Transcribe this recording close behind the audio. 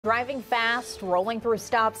Driving fast, rolling through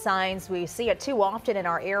stop signs, we see it too often in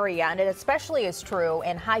our area, and it especially is true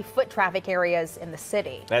in high foot traffic areas in the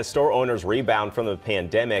city. As store owners rebound from the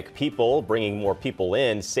pandemic, bringing more people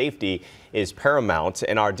in, safety is paramount.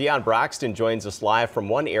 And our Dion Braxton joins us live from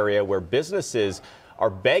one area where businesses are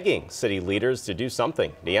begging city leaders to do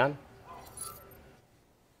something. Dion?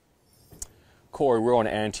 Corey, we're on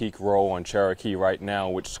Antique Row on Cherokee right now,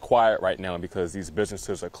 which is quiet right now because these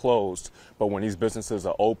businesses are closed. But when these businesses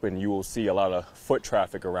are open, you will see a lot of foot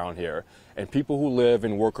traffic around here. And people who live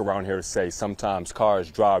and work around here say sometimes cars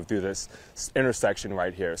drive through this intersection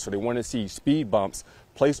right here. So they want to see speed bumps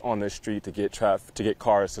placed on this street to get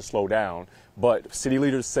cars to slow down. But city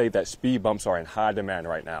leaders say that speed bumps are in high demand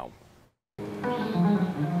right now.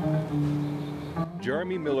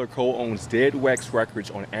 Jeremy Miller co-owns Dead Wax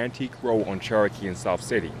Records on Antique Row on Cherokee in South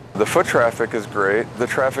City. The foot traffic is great. The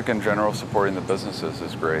traffic in general supporting the businesses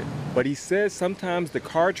is great. But he says sometimes the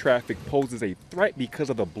car traffic poses a threat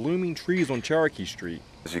because of the blooming trees on Cherokee Street.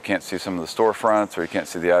 You can't see some of the storefronts or you can't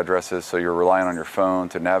see the addresses, so you're relying on your phone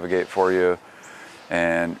to navigate for you,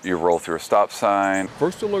 and you roll through a stop sign.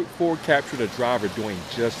 First Alert Ford captured a driver doing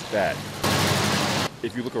just that.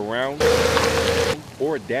 If you look around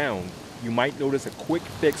or down, you might notice a quick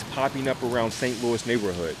fix popping up around St. Louis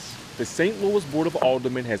neighborhoods. The St. Louis Board of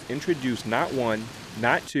Aldermen has introduced not one,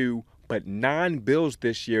 not two, but 9 bills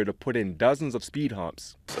this year to put in dozens of speed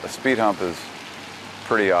humps. A speed hump is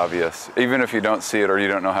pretty obvious. Even if you don't see it or you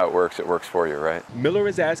don't know how it works for you, right? Miller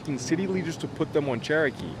is asking city leaders to put them on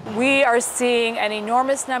Cherokee. We are seeing an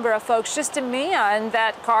enormous number of folks just demand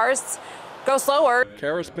that cars go slower.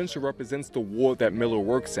 Kara Spencer represents the ward that Miller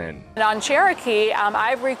works in. And on Cherokee,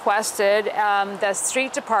 I've requested the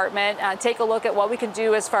street department take a look at what we can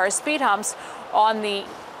do as far as speed humps on the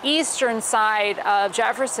eastern side of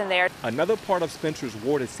Jefferson there. Another part of Spencer's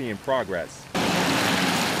ward is seeing progress.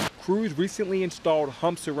 Crews recently installed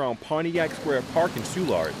humps around Pontiac Square Park in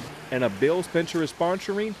Soulard, and a bill Spencer is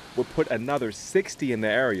sponsoring will put another 60 in the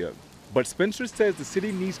area. But Spencer says the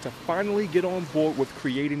city needs to finally get on board with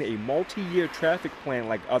creating a multi-year traffic plan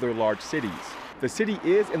like other large cities. The city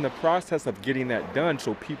is in the process of getting that done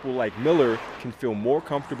so people like Miller can feel more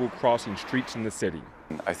comfortable crossing streets in the city.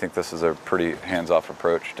 I think this is a pretty hands-off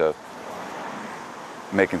approach to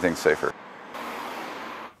making things safer.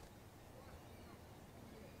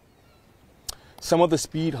 Some of the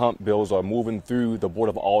speed hump bills are moving through the Board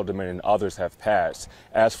of Aldermen and others have passed.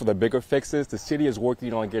 As for the bigger fixes, the city is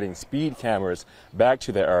working on getting speed cameras back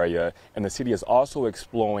to the area, and the city is also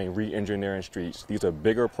exploring re-engineering streets. These are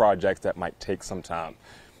bigger projects that might take some time.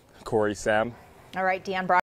 Corey, Sam? All right, Dion.